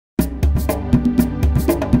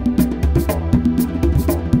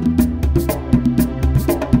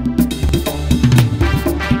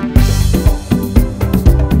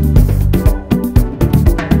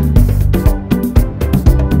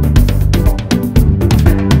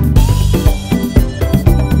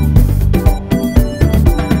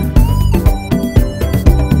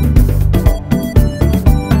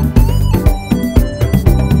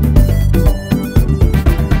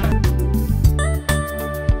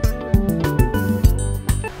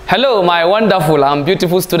Hello, my wonderful and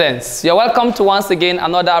beautiful students. You're welcome to once again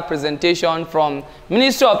another presentation from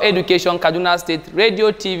Ministry of Education, Kaduna State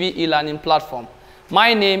Radio TV e-learning platform.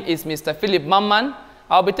 My name is Mr. Philip Mamman.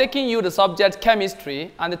 I'll be taking you the subject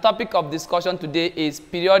chemistry, and the topic of discussion today is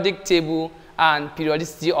periodic table and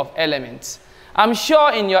periodicity of elements. I'm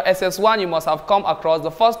sure in your SS1 you must have come across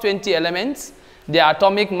the first 20 elements, their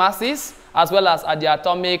atomic masses, as well as their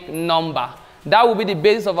atomic number. That will be the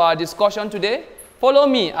basis of our discussion today. Follow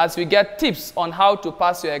me as we get tips on how to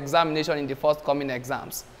pass your examination in the forthcoming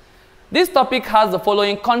exams. This topic has the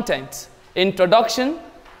following content: introduction,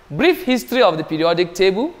 brief history of the periodic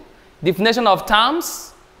table, definition of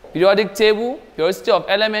terms, periodic table, periodicity of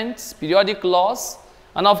elements, periodic laws,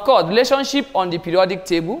 and of course, relationship on the periodic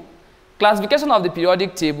table, classification of the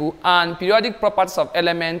periodic table, and periodic properties of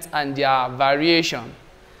elements and their variation.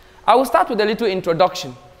 I will start with a little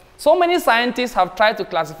introduction. So many scientists have tried to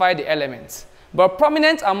classify the elements, but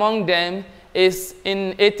prominent among them is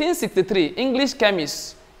in 1863, English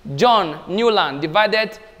chemist John Newland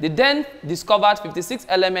divided the then discovered 56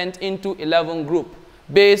 elements into 11 groups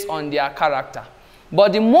based on their character.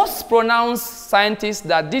 But the most pronounced scientist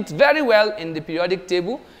that did very well in the periodic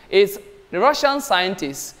table is the Russian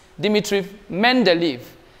scientist Dmitry Mendeleev.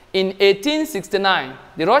 In 1869,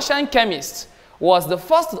 the Russian chemist was the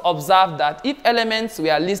first to observe that if elements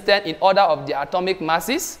were listed in order of their atomic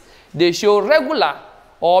masses, they show regular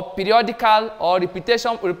or periodical or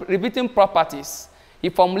repeating properties. He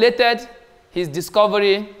formulated his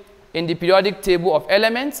discovery in the periodic table of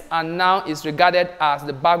elements and now is regarded as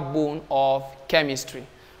the backbone of chemistry.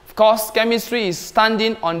 Of course, chemistry is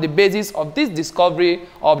standing on the basis of this discovery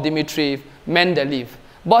of Dmitry Mendeleev.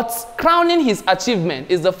 But crowning his achievement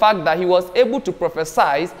is the fact that he was able to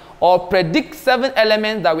prophesy or predict 7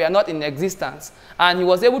 elements that were not in existence, and he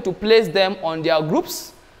was able to place them on their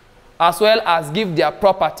groups as well as give their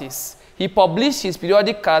properties. He published his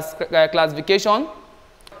periodic classification.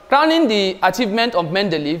 Crowning the achievement of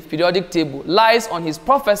Mendeleev's periodic table lies on his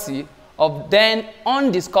prophecy of then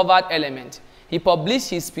undiscovered element. He published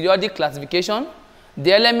his periodic classification.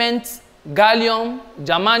 The elements gallium,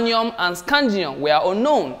 germanium, and scandium were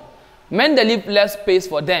unknown. Mendeleev left space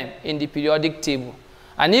for them in the periodic table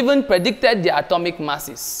and even predicted their atomic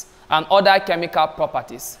masses and other chemical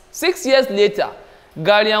properties. 6 years later,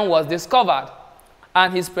 gallium was discovered,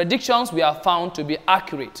 and his predictions were found to be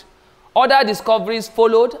accurate. Other discoveries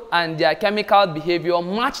followed, and their chemical behavior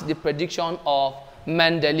matched the prediction of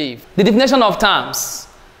Mendeleev. The definition of terms.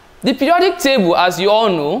 The periodic table, as you all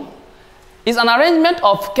know, is an arrangement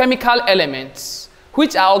of chemical elements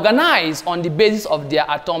which are organized on the basis of their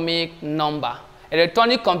atomic number,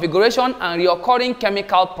 electronic configuration, and recurring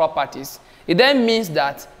chemical properties. It then means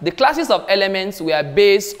that the classes of elements were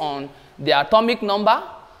based on their atomic number,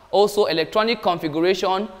 also electronic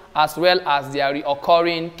configuration, as well as their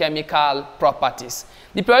reoccurring chemical properties.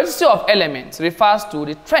 The periodicity of elements refers to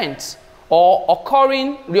the trends or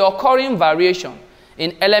reoccurring variation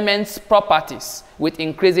in elements' properties with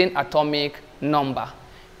increasing atomic number.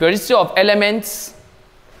 Periodicity of elements.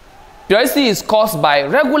 Periodicity is caused by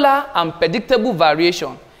regular and predictable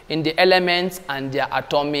variation in the elements and their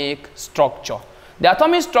atomic structure. The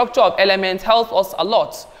atomic structure of elements helps us a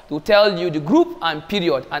lot to tell you the group and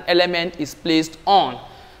period an element is placed on.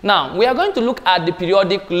 Now, we are going to look at the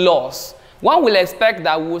periodic laws. One will expect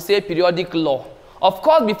that we will say periodic law. Of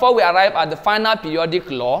course, before we arrive at the final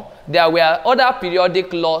periodic law, there were other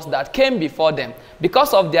periodic laws that came before them.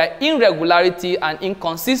 Because of their irregularity and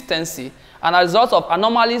inconsistency, and as a result of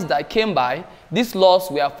anomalies that came by, these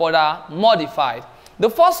laws were further modified. The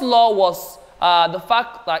first law was the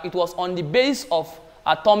fact that it was on the basis of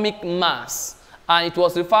atomic mass, and it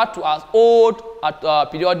was referred to as old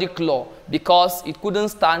periodic law because it couldn't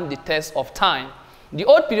stand the test of time. The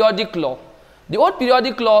old periodic law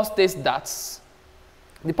states that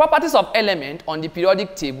the properties of elements on the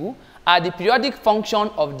periodic table are the periodic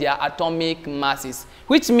function of their atomic masses,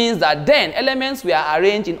 which means that then elements were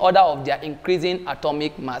arranged in order of their increasing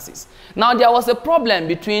atomic masses. Now, there was a problem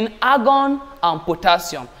between argon and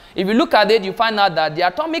potassium. If you look at it, you find out that the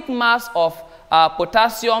atomic mass of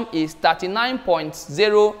potassium is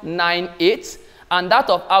 39.098, and that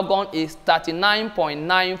of argon is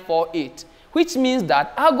 39.948, which means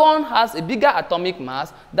that argon has a bigger atomic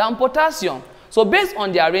mass than potassium. So based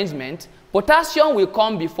on the arrangement, potassium will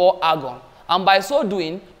come before argon, and by so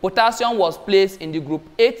doing, potassium was placed in the group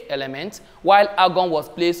 8 element, while argon was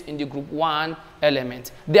placed in the group 1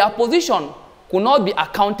 element. Their position could not be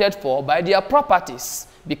accounted for by their properties,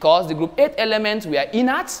 because the group 8 elements were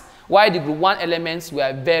inert, while the group 1 elements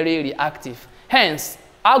were very reactive. Hence,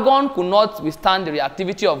 argon could not withstand the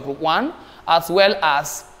reactivity of group 1, as well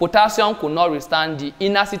as potassium could not withstand the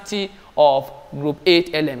inercity of group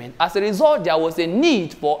 8 element. As a result, there was a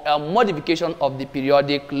need for a modification of the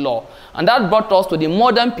periodic law. And that brought us to the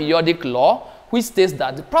modern periodic law, which states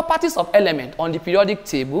that the properties of element on the periodic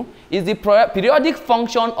table is the periodic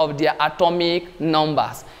function of their atomic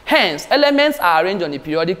numbers. Hence, elements are arranged on the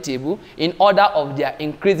periodic table in order of their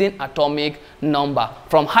increasing atomic number.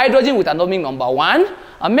 From hydrogen with atomic number 1,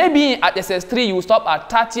 and maybe at SS3 you will stop at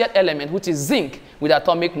 30th element, which is zinc, with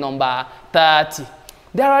atomic number 30.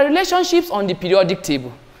 There are relationships on the periodic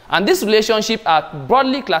table, and these relationships are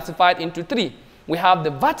broadly classified into 3. We have the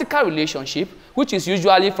vertical relationship, which is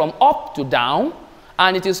usually from up to down,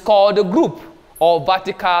 and it is called a group or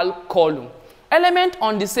vertical column. Elements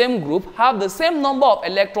on the same group have the same number of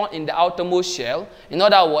electrons in the outermost shell. In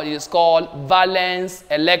other words, it is called valence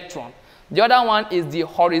electron. The other one is the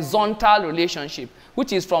horizontal relationship,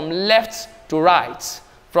 which is from left to right.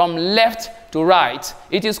 From left to right.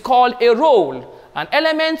 It is called a roll. And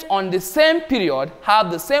elements on the same period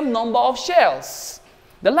have the same number of shells.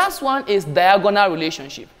 The last one is diagonal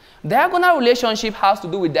relationship. Diagonal relationship has to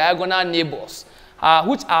do with diagonal neighbors,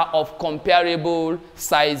 which are of comparable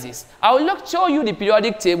sizes. I will show you the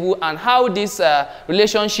periodic table and how this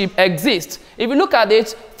relationship exists. If you look at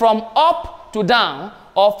it from up to down,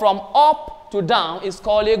 or from up to down, is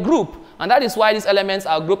called a group. And that is why these elements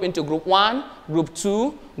are grouped into group 1, group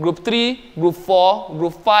 2, group 3, group 4,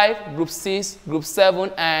 group 5, group 6, group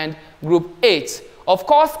 7, and group 8. Of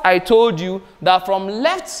course, I told you that from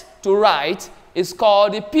left to right is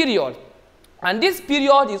called the period. And this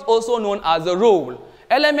period is also known as a roll.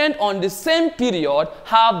 Elements on the same period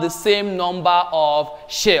have the same number of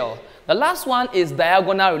shells. The last one is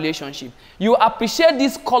diagonal relationship. You appreciate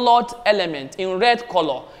this colored element in red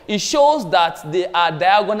color. It shows that they are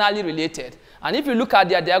diagonally related. And if you look at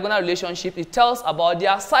their diagonal relationship, it tells about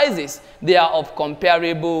their sizes. They are of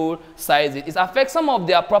comparable sizes. It affects some of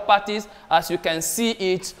their properties, as you can see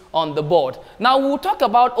it on the board. Now, we'll talk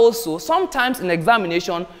about also, sometimes in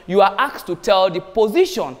examination, you are asked to tell the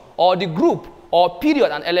position or the group or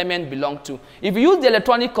period an element belongs to. If you use the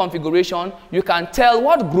electronic configuration, you can tell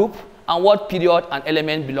what group and what period an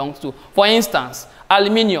element belongs to. For instance,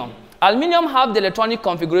 aluminium. Aluminium have the electronic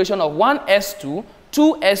configuration of 1s2,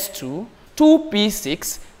 2s2,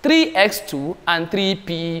 2p6, 3x2, and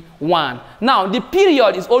 3p1. Now, the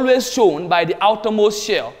period is always shown by the outermost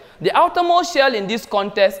shell. The outermost shell in this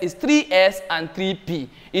context is 3s and 3p.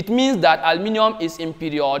 It means that aluminium is in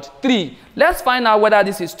period 3. Let's find out whether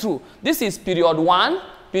this is true. This is period 1,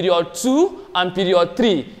 period 2, and period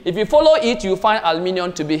 3. If you follow it, you find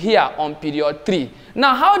aluminium to be here on period 3.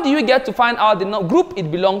 Now, how do you get to find out the group it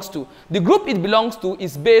belongs to? The group it belongs to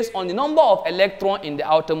is based on the number of electrons in the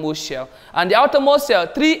outermost shell. And the outermost shell,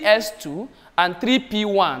 3s2 and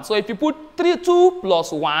 3p1. So if you put 2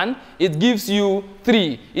 plus 1, it gives you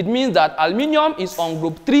 3. It means that aluminium is on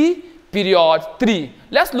group 3, period 3.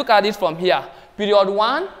 Let's look at it from here. Period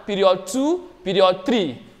 1, period 2, period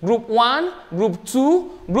 3. Group 1, group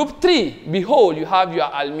 2, group 3. Behold, you have your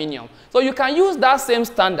aluminium. So you can use that same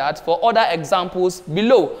standard for other examples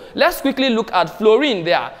below. Let's quickly look at fluorine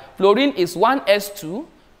there. Fluorine is 1s2,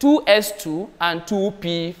 2s2, and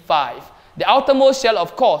 2p5. The outermost shell,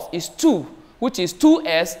 of course, is 2, which is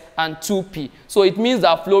 2s and 2p. So it means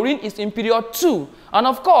that fluorine is in period 2. And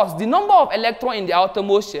of course, the number of electrons in the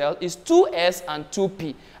outermost shell is 2s and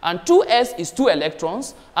 2p. And 2s is 2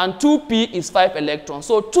 electrons, and 2p is 5 electrons.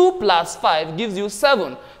 So 2 plus 5 gives you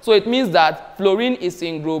 7. So it means that fluorine is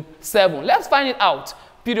in group 7. Let's find it out.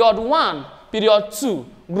 Period 1, period 2,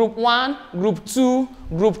 group 1, group 2,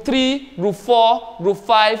 group 3, group 4, group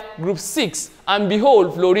 5, group 6. And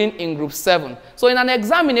behold, fluorine in group 7. So in an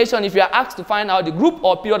examination, if you are asked to find out the group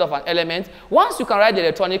or period of an element, once you can write the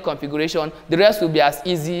electronic configuration, the rest will be as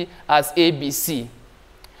easy as ABC.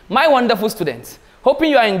 My wonderful students,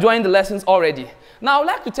 hoping you are enjoying the lessons already. Now, I would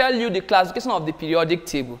like to tell you the classification of the periodic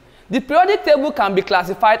table. The periodic table can be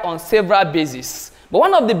classified on several bases. But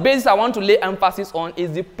one of the bases I want to lay emphasis on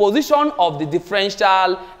is the position of the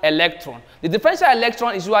differential electron. The differential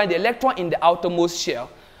electron is usually the electron in the outermost shell.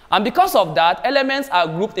 And because of that, elements are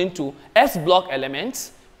grouped into S block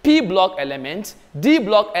elements, P block element, D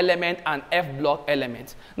block element, and F block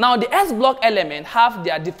element. Now, the S block element have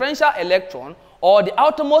their differential electron or the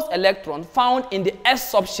outermost electron found in the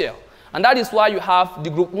S subshell. And that is why you have the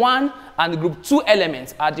group 1 and the group 2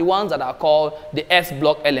 elements are the ones that are called the S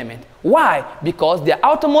block element. Why? Because their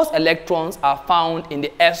outermost electrons are found in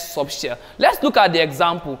the S subshell. Let's look at the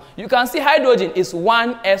example. You can see hydrogen is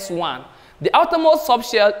 1s1. The outermost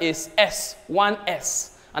subshell is S1s.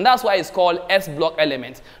 And that's why it's called S block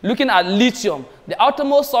element. Looking at lithium, the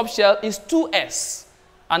outermost subshell is 2s.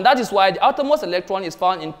 And that is why the outermost electron is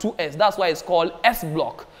found in 2s. That's why it's called S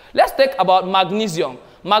block. Let's talk about magnesium.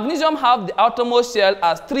 Magnesium have the outermost shell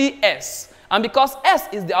as 3s. And because S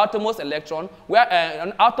is the outermost electron, where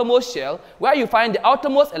an outermost shell, where you find the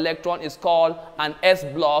outermost electron is called an S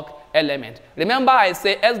block element. Remember, I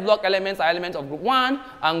say S block elements are elements of group 1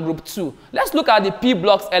 and group 2. Let's look at the P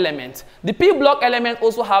blocks element. The P block element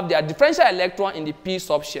also have their differential electron in the P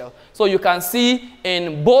subshell. So you can see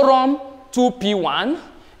in boron 2p1,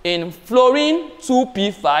 in fluorine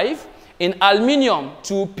 2p5, in aluminium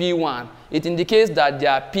 2p1. It indicates that they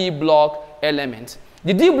are P block elements.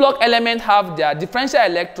 The D block element have their differential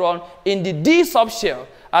electron in the D subshell,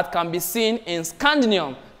 as can be seen in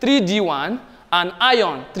scandium 3d1 and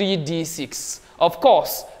iron 3d6. Of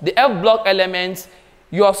course, the F block elements,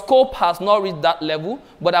 your scope has not reached that level,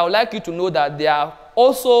 but I would like you to know that they are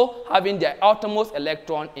also having their outermost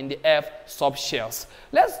electron in the F subshells.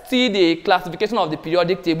 Let's see the classification of the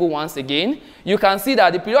periodic table once again. You can see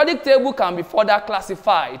that the periodic table can be further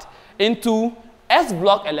classified into S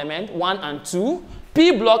block element 1 and 2,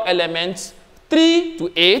 P block elements 3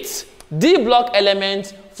 to 8, D block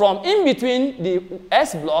elements from in between the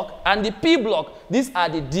S block and the P block. These are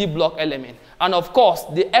the D block elements. And of course,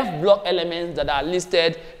 the F block elements that are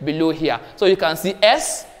listed below here. So you can see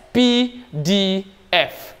S, P, D,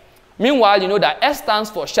 F. Meanwhile, you know that S stands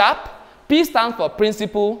for sharp, P stands for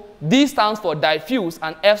principal, D stands for diffuse,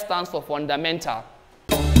 and F stands for fundamental.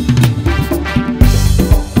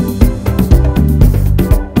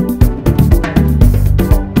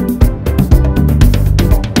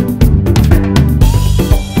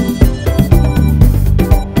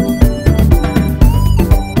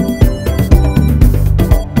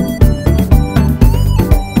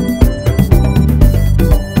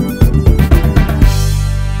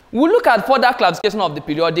 We'll look at further classification of the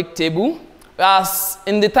periodic table as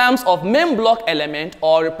in the terms of main block element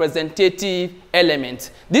or representative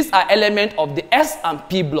element. These are elements of the S and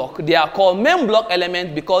P block. They are called main block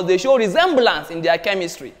elements because they show resemblance in their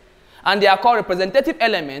chemistry. And they are called representative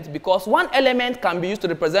elements because one element can be used to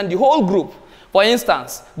represent the whole group. For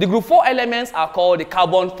instance, the group 4 elements are called the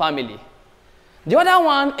carbon family. The other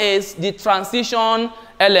one is the transition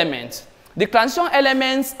element. The transition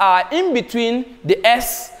elements are in between the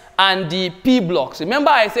S and the P blocks.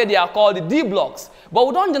 Remember, I said they are called the D blocks, but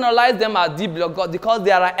we don't generalize them as D blocks because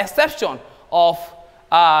there are exceptions of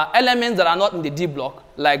elements that are not in the D block,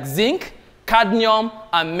 like zinc, cadmium,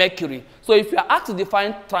 and mercury. So if you are asked to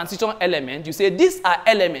define transition element, you say these are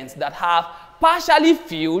elements that have partially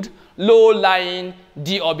filled, low-lying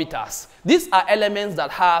d orbitals. These are elements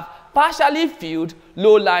that have partially filled,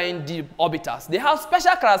 low-lying d orbitals. They have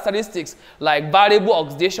special characteristics like variable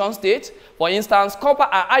oxidation state. For instance, copper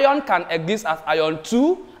and iron can exist as iron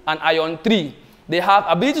 2 and iron 3. They have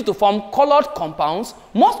ability to form colored compounds.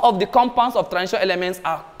 Most of the compounds of transition elements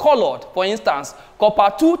are colored. For instance,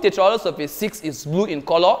 copper 2 tetrahydrosulfate 6 is blue in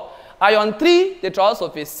color. Iron 3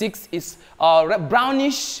 tetrahydrosulfate 6 is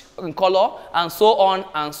brownish in color, and so on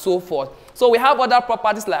and so forth. So we have other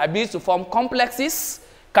properties like ability to form complexes,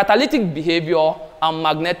 catalytic behavior, and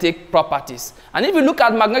magnetic properties. And if you look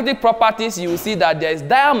at magnetic properties, you will see that there is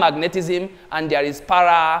diamagnetism and there is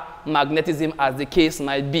paramagnetism, as the case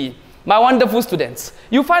might be. My wonderful students,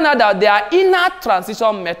 you find out that there are inner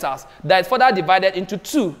transition metals that is further divided into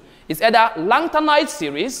two. It's either lanthanide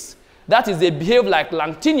series, that is, they behave like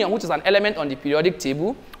lanthanum, which is an element on the periodic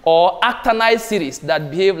table, or actinide series that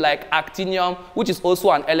behave like actinium, which is also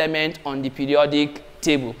an element on the periodic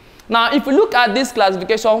table. Now, if we look at this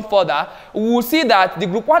classification further, we will see that the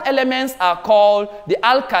group 1 elements are called the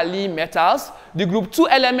alkali metals, the group 2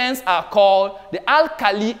 elements are called the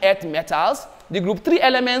alkali earth metals, the group 3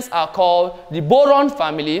 elements are called the boron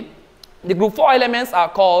family, the group 4 elements are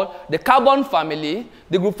called the carbon family,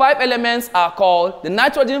 the group 5 elements are called the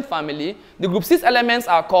nitrogen family, the group 6 elements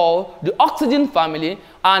are called the oxygen family,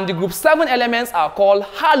 And the group 7 elements are called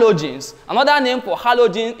halogens. Another name for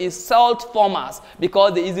halogen is salt formers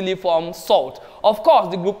because they easily form salt. Of course,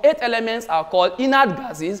 the group 8 elements are called inert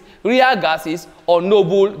gases, real gases, or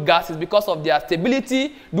noble gases because of their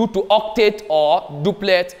stability due to octet or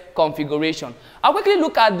duplet configuration. I'll quickly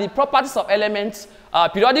look at the properties of elements,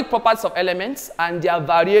 periodic properties of elements and their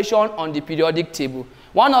variation on the periodic table.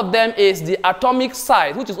 One of them is the atomic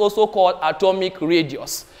size, which is also called atomic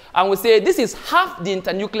radius. And we say this is half the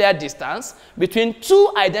internuclear distance between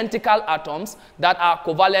two identical atoms that are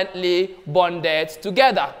covalently bonded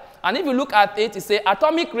together. And if you look at it, it says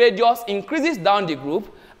atomic radius increases down the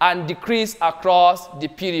group and decreases across the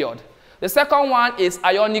period. The second one is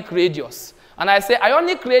ionic radius. And I say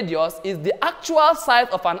ionic radius is the actual size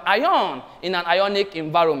of an ion in an ionic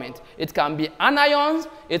environment. It can be anions,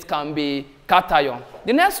 it can be cation.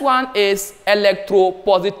 The next one is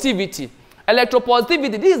electropositivity.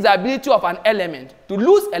 Electropositivity, this is the ability of an element to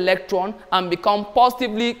lose electron and become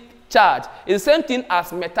positively charged. It's the same thing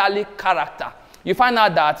as metallic character. You find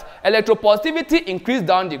out that electropositivity increases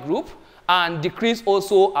down the group and decreases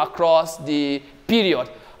also across the period.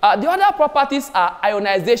 The other properties are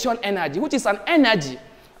ionization energy, which is an energy.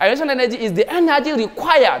 Ionization energy is the energy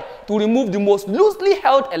required to remove the most loosely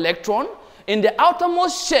held electron in the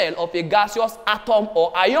outermost shell of a gaseous atom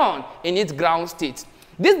or ion in its ground state.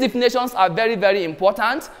 These definitions are very, very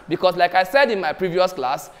important because, like I said in my previous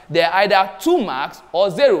class, they are either 2 marks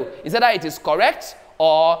or 0. It's either it is correct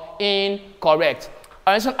or incorrect.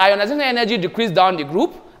 Ionization energy decreases down the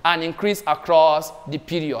group and increase across the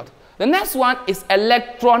period. The next one is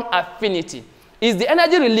electron affinity. It's the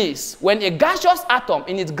energy release when a gaseous atom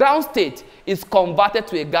in its ground state is converted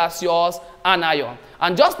to a gaseous anion.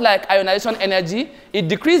 And just like ionization energy, it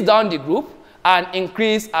decreases down the group and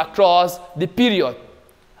increase across the period,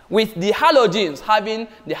 with the halogens having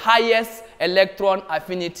the highest electron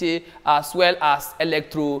affinity as well as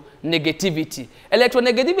electronegativity.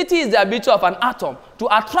 Electronegativity is the ability of an atom to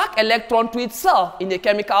attract electron to itself in a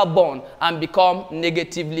chemical bond and become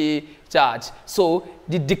negatively charged. So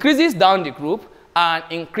it decreases down the group and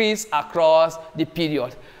increase across the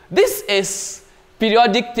period. This is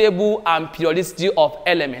periodic table and periodicity of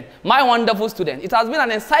element. My wonderful student, it has been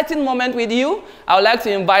an exciting moment with you. I would like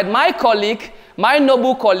to invite my colleague, my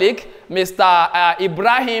noble colleague, Mr.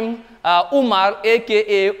 Ibrahim Umar,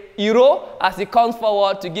 aka Iro, as he comes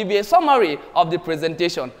forward to give you a summary of the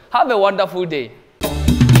presentation. Have a wonderful day.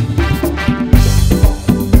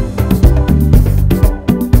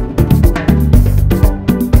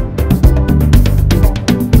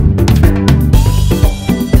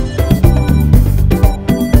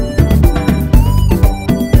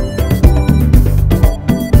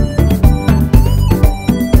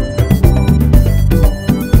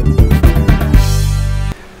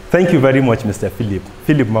 Thank you very much, Mr.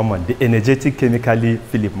 Philip Maman, the energetic, chemically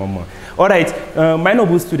Philip Maman. All right, my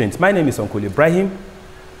noble students, my name is Uncle Ibrahim.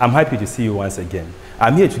 I'm happy to see you once again.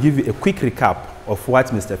 I'm here to give you a quick recap of what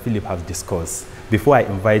Mr. Philip has discussed before I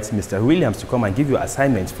invite Mr. Williams to come and give you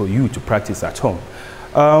assignments for you to practice at home.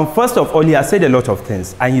 First of all, he has said a lot of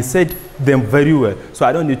things, and he said them very well, so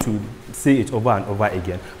I don't need to say it over and over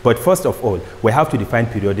again. But first of all, we have to define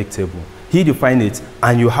periodic table. He defined it,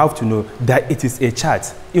 and you have to know that it is a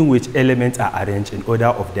chart in which elements are arranged in order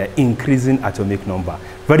of their increasing atomic number.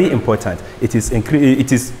 Very important. It is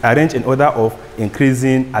arranged in order of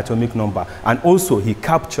increasing atomic number. And also, he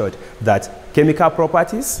captured that chemical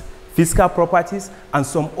properties, physical properties, and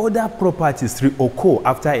some other properties reoccur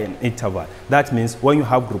after an interval. That means when you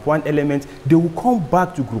have group 1 element, they will come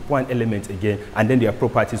back to group 1 element again, and then their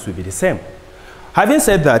properties will be the same. Having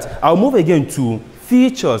said that, I'll move again to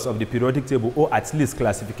features of the periodic table, or at least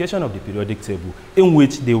classification of the periodic table, in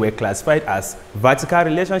which they were classified as vertical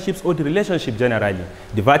relationships, or the relationship generally.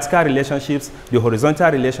 The vertical relationships, the horizontal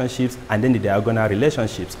relationships, and then the diagonal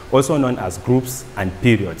relationships, also known as groups and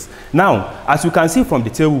periods. Now, as you can see from the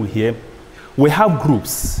table here, we have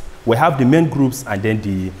groups. We have the main groups and then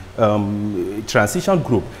the transition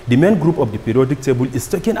group. The main group of the periodic table is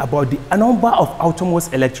talking about the number of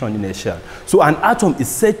outermost electrons in a shell. So an atom is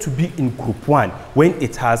said to be in group 1 when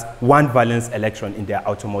it has 1 valence electron in their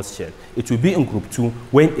outermost shell. It will be in group 2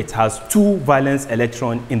 when it has 2 valence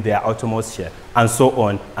electrons in their outermost shell, and so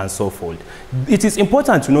on and so forth. It is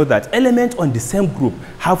important to know that elements on the same group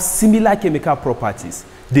have similar chemical properties.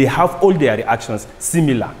 They have all their reactions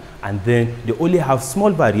similar, and then they only have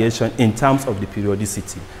small variation in terms of the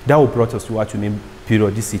periodicity. That will brought us to what we mean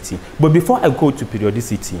periodicity. But before I go to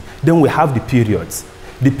periodicity, then we have the periods.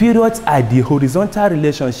 The periods are the horizontal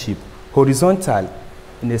relationship, horizontal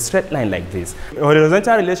in a straight line like this. A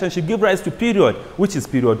horizontal relationship gives rise to period, which is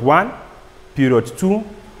period 1, period 2,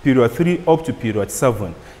 period 3, up to period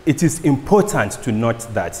 7, it is important to note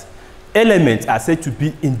that elements are said to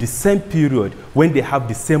be in the same period when they have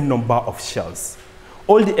the same number of shells.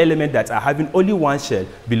 All the elements that are having only one shell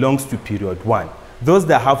belongs to period 1. Those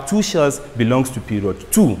that have 2 shells belongs to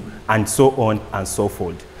period 2, and so on and so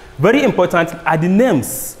forth. Very important are the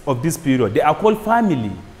names of this period. They are called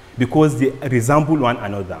family because they resemble one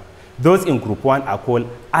another. Those in group 1 are called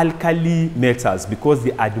alkali metals because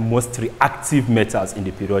they are the most reactive metals in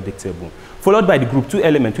the periodic table. Followed by the group 2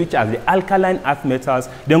 element, which are the alkaline earth metals.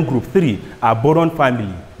 Then group 3 are boron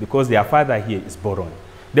family because their father here is boron.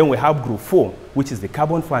 Then we have group 4, which is the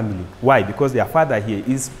carbon family. Why? Because their father here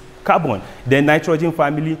is carbon. Then nitrogen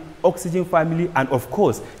family, oxygen family, and of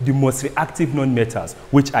course, the most reactive non-metals,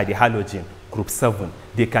 which are the halogen, group 7.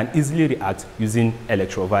 They can easily react using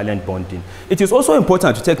electrovalent bonding. It is also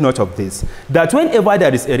important to take note of this, that whenever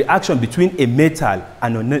there is a reaction between a metal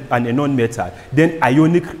and a non-metal, then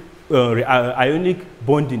ionic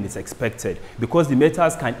bonding is expected because the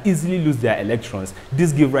metals can easily lose their electrons.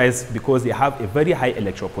 This gives rise, because they have a very high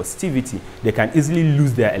electropositivity, they can easily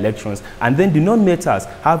lose their electrons. And then the non-metals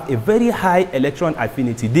have a very high electron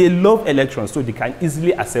affinity. They love electrons, so they can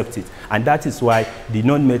easily accept it. And that is why the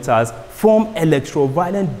non-metals form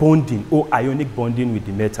electrovalent bonding or ionic bonding with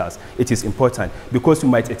the metals. It is important because you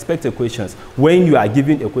might expect a question. When you are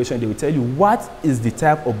given a question, they will tell you what is the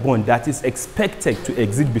type of bond that is expected to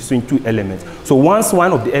exist between 2 elements. So once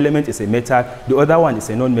one of the elements is a metal, the other one is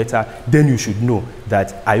a non-metal, then you should know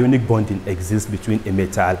that ionic bonding exists between a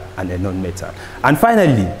metal and a non-metal. And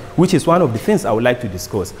finally, which is one of the things I would like to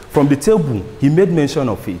discuss, from the table, he made mention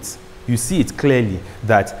of it. You see it clearly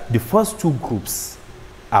that the first 2 groups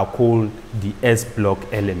are called the S block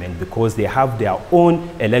element because they have their own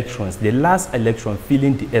electrons. The last electron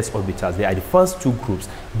filling the S orbitals. They are the first 2 groups.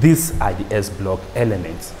 These are the S block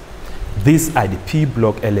elements. These are the P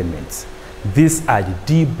block elements. These are the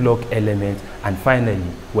D block elements. And finally,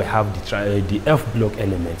 we have the F block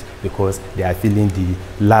elements because they are filling the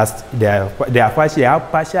last, they are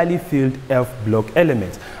partially filled F block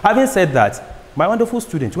elements. Having said that, my wonderful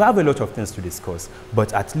students, we have a lot of things to discuss,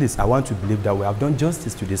 but at least I want to believe that we have done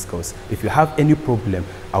justice to discuss. If you have any problem,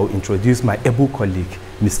 I will introduce my able colleague,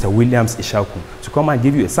 Mr. Williams Ishaku, to come and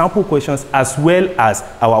give you a sample questions as well as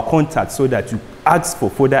our contact so that you ask for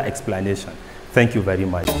further explanation. Thank you very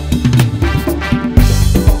much.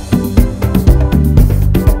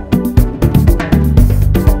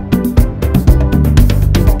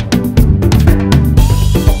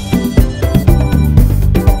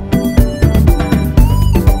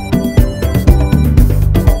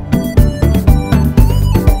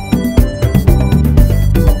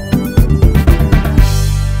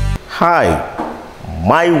 Hi,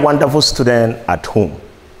 my wonderful student at home.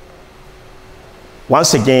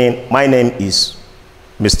 Once again, my name is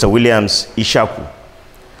Mr. Williams Ishaku.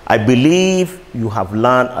 I believe you have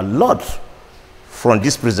learned a lot from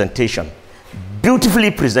this presentation, beautifully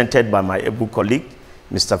presented by my able colleague,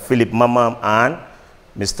 Mr. Philip Mamam and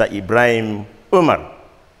Mr. Ibrahim Umar.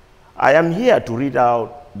 I am here to read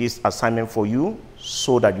out this assignment for you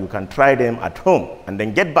so that you can try them at home and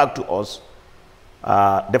then get back to us.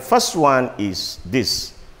 The first one is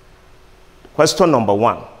this. Question number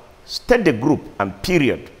 1. State the group and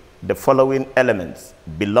period the following elements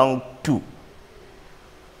belong to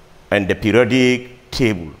in the periodic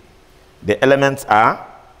table. The elements are,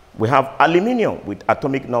 we have aluminium with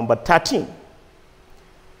atomic number 13,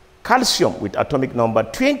 calcium with atomic number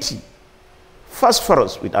 20,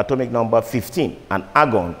 phosphorus with atomic number 15, and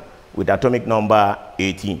argon with atomic number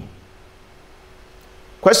 18.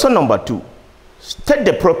 Question number 2. State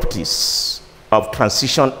the properties of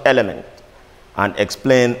transition element and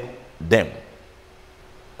explain them.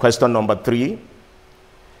 Question number 3.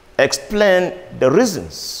 Explain the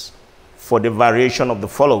reasons for the variation of the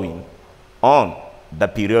following on the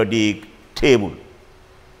periodic table.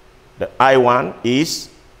 The I1 is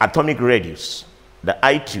atomic radius. The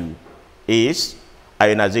I2 is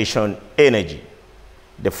ionization energy.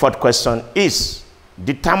 The fourth question is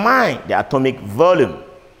determine the atomic volume.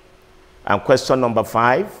 And question number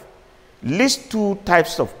 5, list 2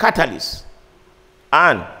 types of catalysts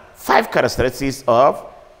and 5 characteristics of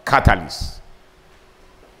catalysts.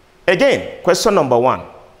 Again, question number 1,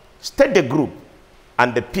 state the group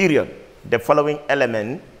and the period the following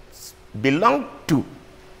elements belong to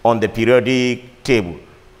on the periodic table.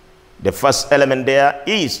 The first element there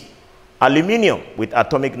is aluminium with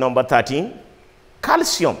atomic number 13,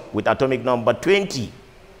 calcium with atomic number 20,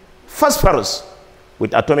 phosphorus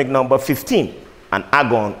with atomic number 15, and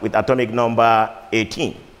argon with atomic number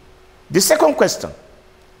 18. The second question,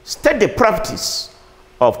 state the properties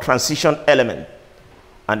of transition element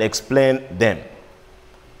and explain them.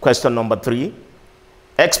 Question number 3,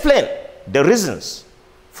 explain the reasons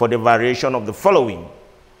for the variation of the following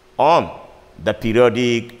on the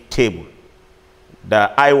periodic table.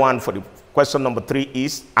 The I1 for the question number 3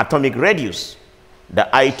 is atomic radius. The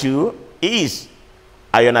I2 is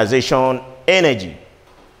ionization energy.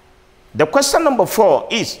 The question number 4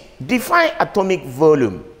 is define atomic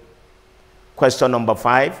volume. Question number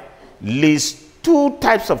 5, list 2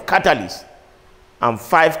 types of catalysts and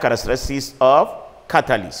 5 characteristics of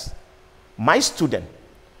catalysts. My student,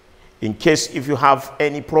 in case if you have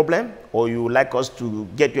any problem or you would like us to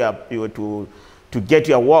get your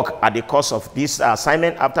work at the course of this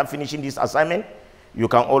assignment, after finishing this assignment, you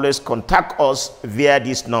can always contact us via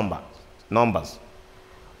these numbers.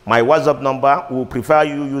 My WhatsApp number, we will prefer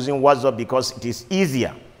you using WhatsApp because it is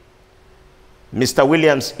easier. Mr.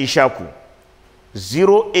 Williams Ishaku,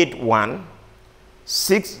 081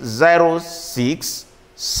 606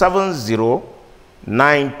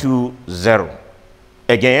 70920.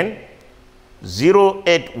 Again,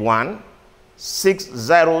 081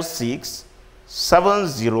 606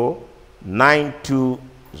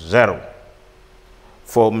 70920.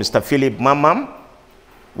 For Mr. Philip Mamam,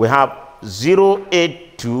 we have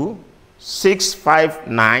 082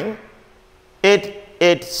 659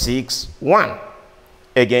 8861.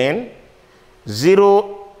 Again,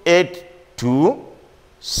 082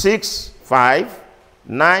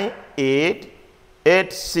 659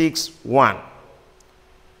 8861.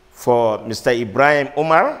 For Mr. Ibrahim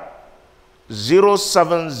Umar,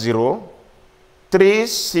 070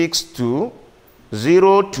 362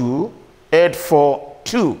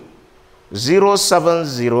 02842.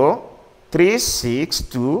 070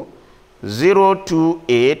 362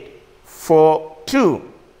 02842.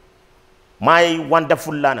 My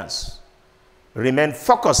wonderful learners, remain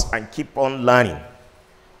focused and keep on learning.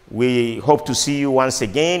 We hope to see you once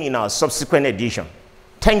again in our subsequent edition.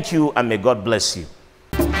 Thank you and may God bless you.